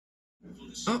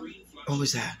Oh, what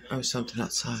was that? Oh, was something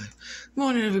outside.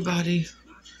 Morning, everybody.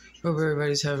 Hope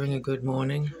everybody's having a good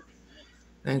morning.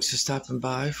 Thanks for stopping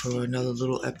by for another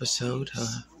little episode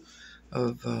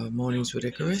of Mornings with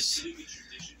Icarus.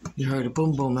 You heard a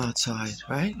boom boom outside,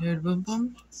 right? You heard a boom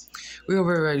boom? We hope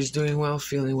everybody's doing well,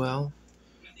 feeling well.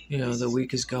 You know, the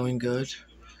week is going good.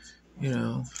 You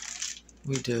know,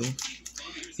 we do.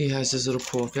 He has his little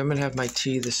coffee. I'm going to have my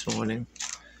tea this morning.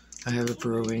 I have it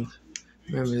brewing.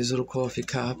 Remember his little coffee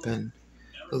cup and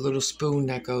the little spoon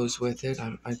that goes with it.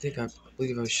 I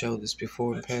believe I've showed this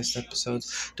before in past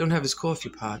episodes. Don't have his coffee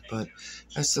pot, but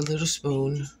that's the little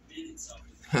spoon.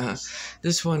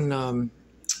 This one, the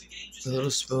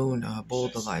little spoon,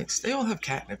 Boulder likes. They all have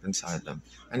catnip inside them.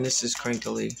 And this is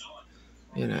crinkly,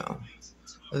 you know.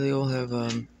 They all have,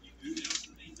 you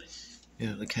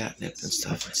know, the catnip and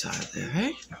stuff inside there,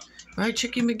 hey? Right,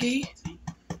 Chicky McGee?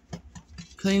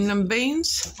 Clean them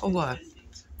beans or what?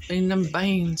 Clean them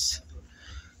beans.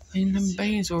 Clean them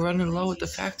beans. We're running low at the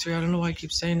factory. I don't know why I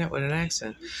keep saying that with an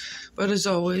accent. But as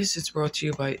always, it's brought to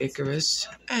you by Icarus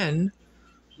and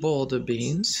Boulder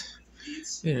Beans.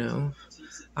 You know,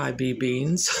 IB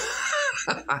Beans.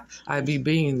 IB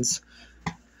Beans.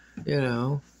 You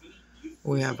know,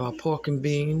 we have our pork and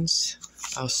beans,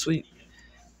 our sweet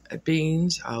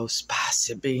beans, our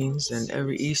spicy beans, and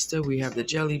every Easter we have the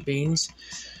jelly beans,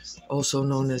 also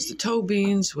known as the toe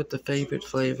beans, with the favorite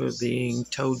flavor being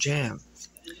toe jam.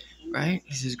 Right?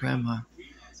 He says, Grandma,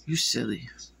 you silly.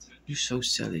 You so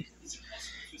silly.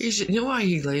 You know why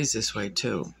he lays this way,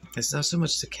 too? It's not so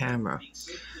much the camera.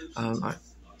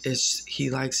 He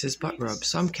likes his butt rub.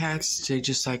 Some cats, they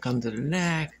just like under the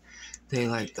neck. They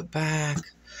like the back.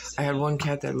 I had one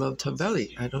cat that loved her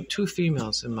belly. I had 2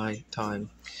 females in my time.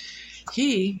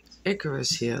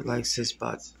 Icarus here, likes his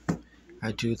butt.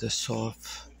 I do the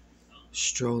soft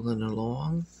strolling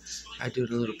along. I do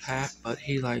the little pat, but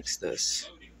he likes this.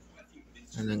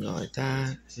 And then go like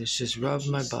that. It's just rub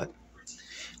my butt.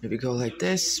 If you go like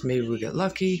this, maybe we'll get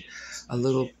lucky. A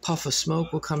little puff of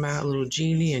smoke will come out, a little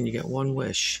genie, and you get one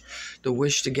wish. The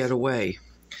wish to get away.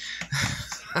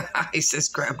 He says,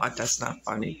 Grandma, that's not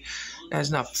funny.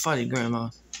 That's not funny, Grandma.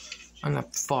 I'm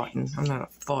not farting. I'm not a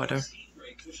farter.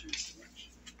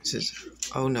 He says,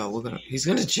 oh no, he's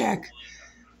gonna check.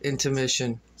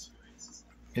 Intermission.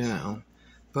 You know.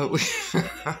 But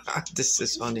this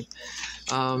is funny.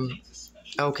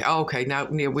 Okay, now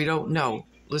we don't know.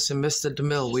 Listen, Mr.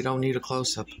 DeMille, we don't need a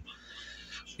close-up.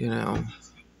 You know.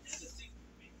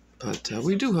 But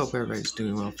we do hope everybody's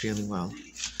doing well, feeling well.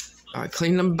 All right,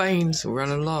 clean them beans. We're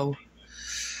running low.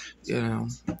 You know.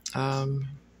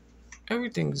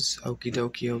 Everything's okie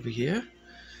dokie over here.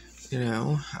 You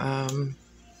know.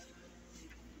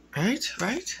 Right?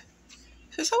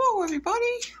 Says, hello,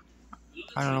 everybody.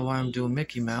 I don't know why I'm doing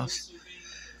Mickey Mouse.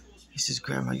 He says,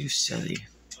 Grandma, you silly.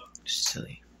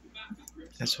 Silly.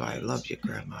 That's why I love you,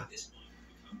 Grandma.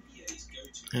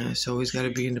 So he's got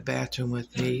to be in the bathroom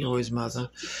with me or his mother,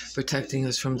 protecting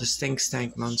us from the stink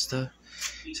stank monster.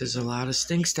 He says, a lot of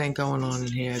stink stank going on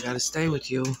in here. I got to stay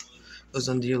with you. Goes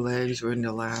under your legs or in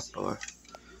your lap, or,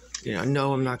 you know,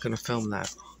 no, I'm not going to film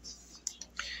that.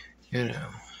 You know.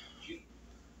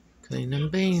 Clean them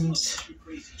beans.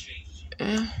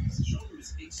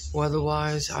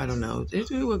 Weather-wise, I don't know.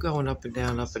 We were going up and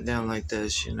down like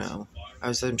this, you know.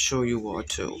 As I'm sure you are,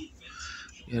 too.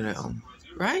 You know.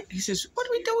 Right? He says, what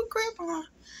are we doing, Grandma?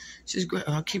 She says,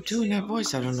 I'll keep doing that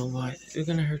voice. I don't know why. You're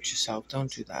going to hurt yourself.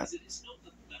 Don't do that.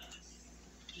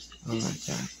 I like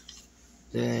that.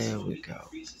 There we go.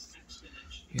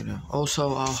 You know.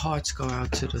 Also, our hearts go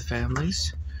out to the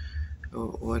families.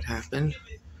 What happened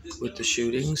with the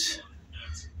shootings.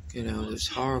 You know, there's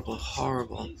horrible.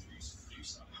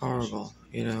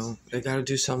 You know, they got to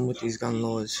do something with these gun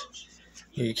laws.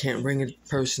 You can't ring a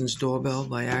person's doorbell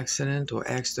by accident or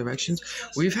ask directions.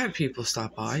 We've had people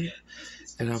stop by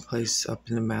at our place up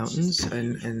in the mountains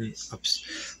and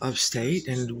upstate,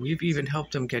 and we've even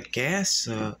helped them get gas,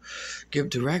 give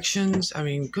directions. I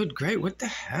mean, great, what the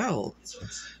hell?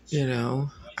 You know,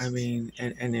 I mean,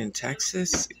 and in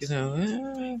Texas, you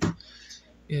know,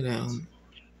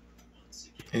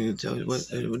 and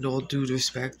with all due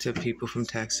respect to people from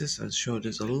Texas, I'm sure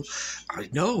I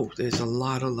know there's a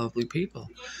lot of lovely people.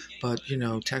 But, you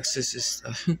know, Texas is,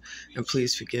 and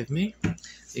please forgive me,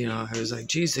 you know, I was like,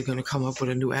 geez, they're going to come up with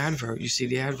a new advert. You see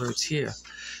the adverts here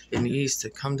in the East to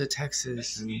come to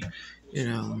Texas and, you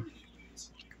know,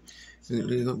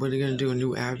 what are you going to do, a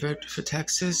new advert for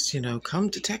Texas? You know, come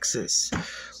to Texas.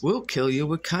 We'll kill you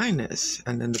with kindness.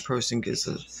 And then the person gives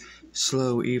a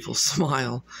slow, evil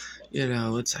smile. You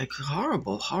know, it's like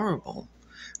horrible.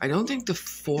 I don't think the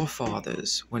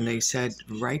forefathers, when they said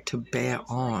right to bear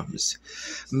arms,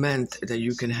 meant that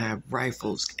you can have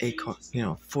rifles,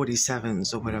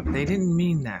 47s or whatever. They didn't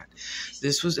mean that.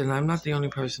 This was, and I'm not the only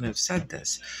person who said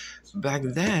this. Back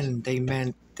then, they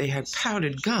meant they had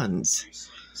powdered guns.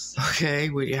 Okay,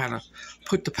 where you had to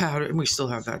put the powder, and we still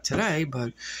have that today,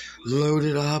 but load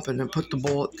it up and then put the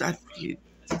ball. And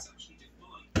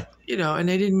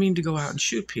they didn't mean to go out and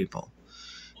shoot people.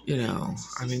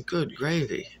 I mean, good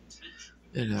gravy.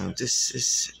 This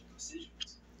is,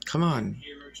 come on,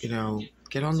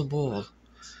 get on the ball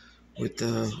with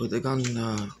the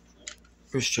gun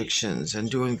restrictions and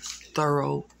doing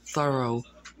thorough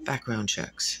background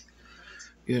checks.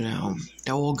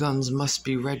 All guns must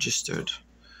be registered.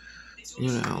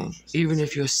 Even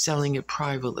if you're selling it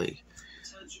privately,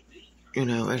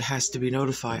 it has to be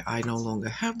notified. I no longer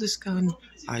have this gun.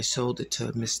 I sold it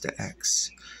to Mr.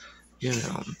 X.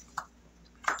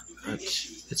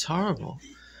 It's horrible.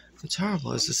 It's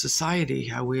horrible as a society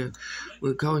how we're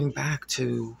going back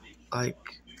to,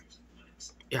 like,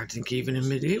 I think even in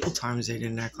medieval times they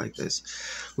didn't act like this.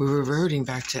 We're reverting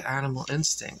back to animal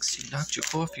instincts. You knocked your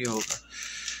coffee over.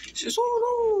 She says,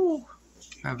 "Oh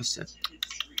no!" Have a sip.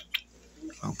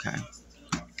 Okay.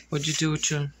 What'd you do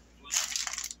with your?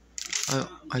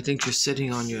 I think you're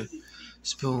sitting on your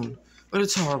spoon, but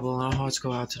it's horrible, and our hearts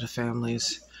go out to the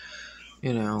families.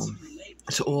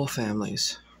 To all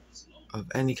families of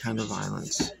any kind of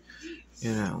violence.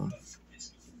 I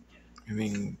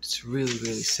mean, it's really,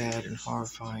 really sad and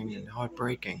horrifying and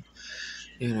heartbreaking.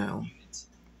 And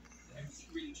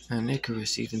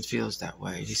Icarus even feels that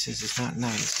way. He says it's not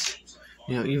nice.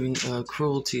 Even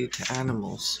cruelty to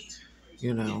animals.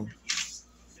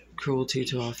 Cruelty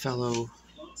to our fellow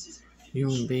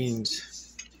human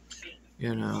beings.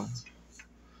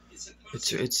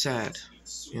 It's sad.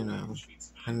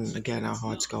 And again, our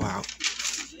hearts go out.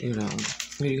 Who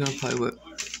are you gonna play with?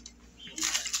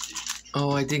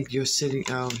 Oh, I think you're sitting.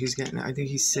 Oh, I think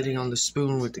he's sitting on the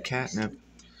spoon with the catnip.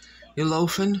 You're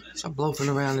loafing? Stop loafing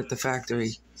around at the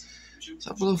factory.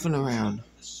 Stop loafing around.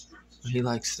 He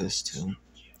likes this too.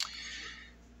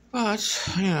 But,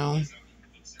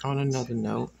 on another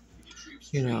note,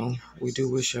 we do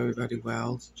wish everybody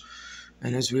well.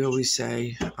 And as we always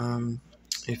say,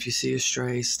 if you see a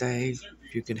stray, stay.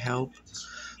 If you can help,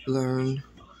 learn,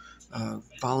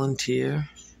 volunteer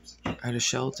at a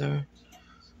shelter,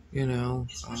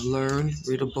 learn,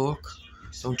 read a book.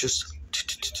 Don't just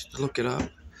look it up.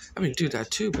 I mean, do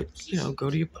that too, but,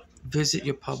 visit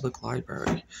your public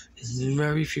library.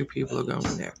 Very few people are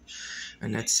going there.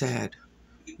 And that's sad,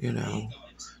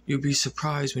 You'd be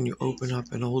surprised when you open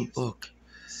up an old book.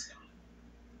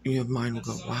 Your mind will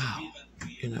go, wow,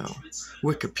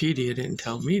 Wikipedia didn't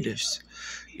tell me this,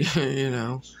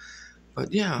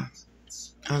 But yeah,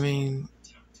 I mean,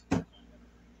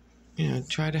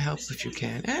 try to help if you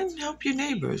can. And help your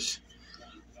neighbors,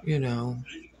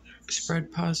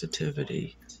 Spread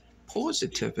positivity.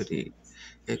 Positivity,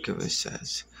 Icarus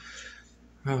says.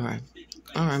 All right,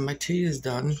 my tea is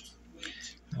done.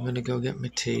 I'm going to go get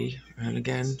my tea. And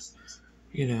again,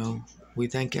 we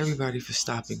thank everybody for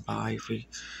stopping by. If we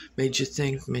made you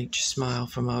think, made you smile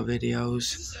from our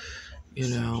videos,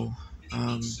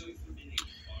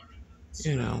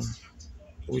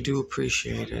 we do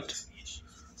appreciate it,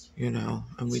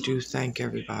 and we do thank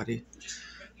everybody,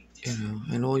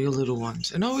 and all your little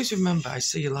ones. And always remember, I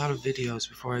see a lot of videos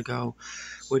before I go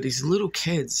where these little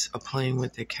kids are playing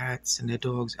with their cats and their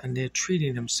dogs, and they're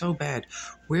treating them so bad.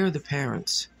 Where are the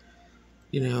parents?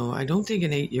 I don't think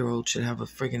an 8-year-old should have a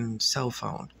friggin' cell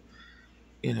phone.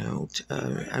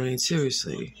 I mean,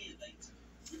 seriously.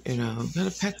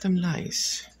 Gotta pet them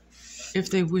nice. If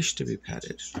they wish to be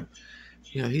petted.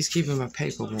 He's keeping my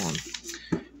paper warm.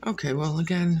 Okay, well,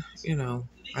 again, I know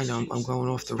I'm going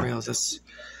off the rails. That's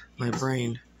my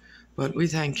brain. But we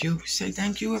thank you. Say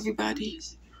thank you, everybody.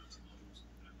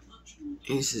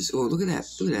 He says, oh, look at that.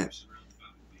 Look at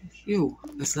that.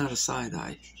 That's not a side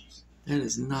eye. That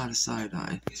is not a side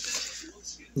eye.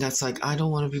 That's like, I don't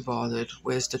want to be bothered.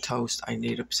 Where's the toast? I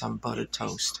need some buttered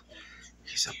toast.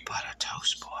 He's a buttered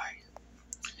toast boy.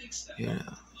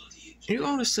 You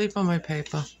going to sleep on my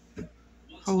paper?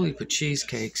 Holy for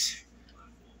cheesecakes.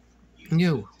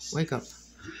 You, wake up.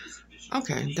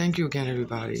 Okay, thank you again,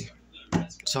 everybody.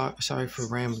 Sorry for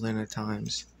rambling at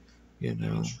times.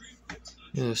 You're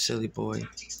a silly boy.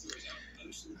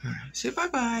 All right, say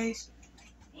bye-bye.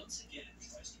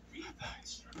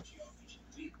 Bye-bye.